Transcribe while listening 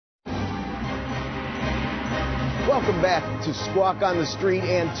Welcome back to Squawk on the Street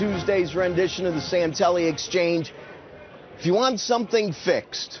and Tuesday's rendition of the Santelli Exchange. If you want something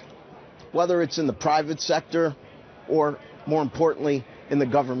fixed, whether it's in the private sector or, more importantly, in the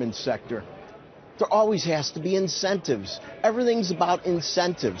government sector, there always has to be incentives. Everything's about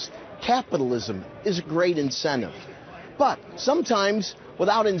incentives. Capitalism is a great incentive. But sometimes,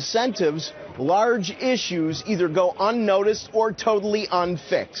 without incentives, large issues either go unnoticed or totally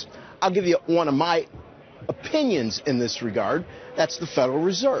unfixed. I'll give you one of my opinions in this regard. That's the Federal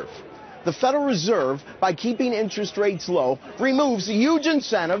Reserve. The Federal Reserve, by keeping interest rates low, removes a huge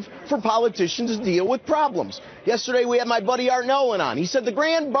incentive for politicians to deal with problems. Yesterday we had my buddy Art Nolan on. He said the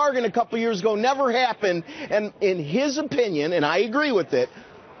grand bargain a couple years ago never happened, and in his opinion, and I agree with it,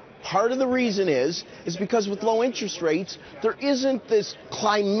 part of the reason is because with low interest rates, there isn't this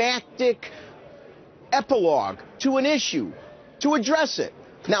climactic epilogue to an issue to address it.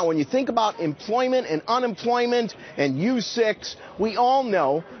 Now, when you think about employment and unemployment and U6, we all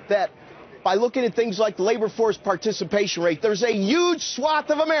know that by looking at things like the labor force participation rate, there's a huge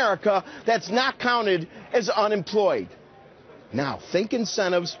swath of America that's not counted as unemployed. Now, think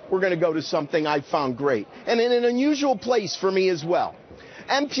incentives, we're going to go to something I found great, and in an unusual place for me as well.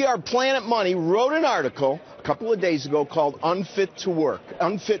 NPR Planet Money wrote an article a couple of days ago called Unfit for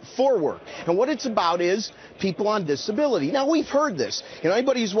Work. And what it's about is people on disability. Now, we've heard this.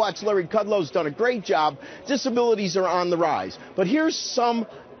 Anybody who's watched Larry Kudlow's done a great job. Disabilities are on the rise. But here's some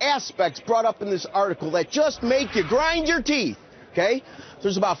aspects brought up in this article that just make you grind your teeth, okay?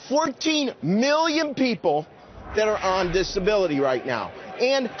 There's about 14 million people that are on disability right now.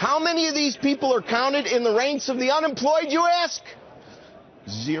 And how many of these people are counted in the ranks of the unemployed, you ask?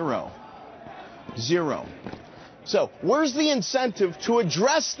 Zero. So where's the incentive to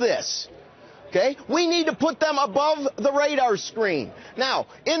address this? Okay, we need to put them above the radar screen. Now,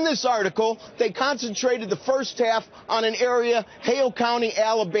 in this article, they concentrated the first half on an area, Hale County,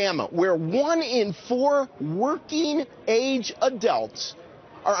 Alabama, where 1 in 4 working age adults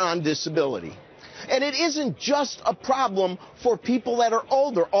are on disability. And it isn't just a problem for people that are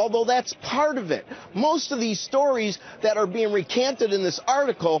older, although that's part of it. Most of these stories that are being recanted in this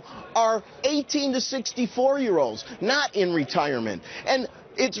article are 18 to 64-year-olds, not in retirement. And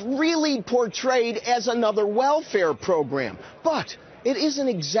it's really portrayed as another welfare program. But it isn't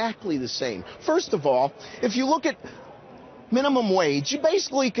exactly the same. First of all, if you look at minimum wage, you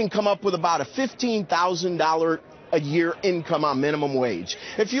basically can come up with about a $15,000 a year income on minimum wage.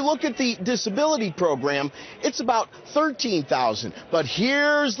 If you look at the disability program, it's about $13,000. But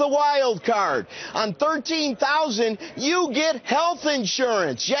here's the wild card. On $13,000, you get health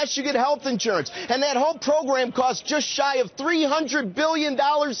insurance. Yes, you get health insurance. And that whole program costs just shy of $300 billion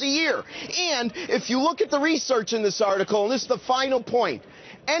a year. And if you look at the research in this article, and this is the final point,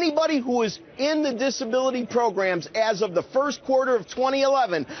 anybody who is in the disability programs as of the first quarter of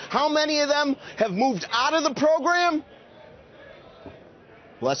 2011, how many of them have moved out of the program?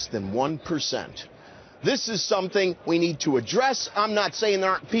 Less than 1%. This is something we need to address. I'm not saying there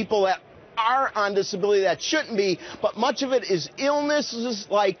aren't people that are on disability that shouldn't be, but much of it is illnesses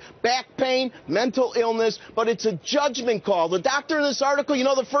like back pain, mental illness, but it's a judgment call. The doctor in this article,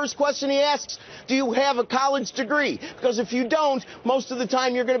 the first question he asks, do you have a college degree? Because if you don't, most of the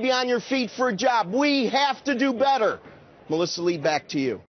time you're going to be on your feet for a job. We have to do better. Melissa Lee, back to you.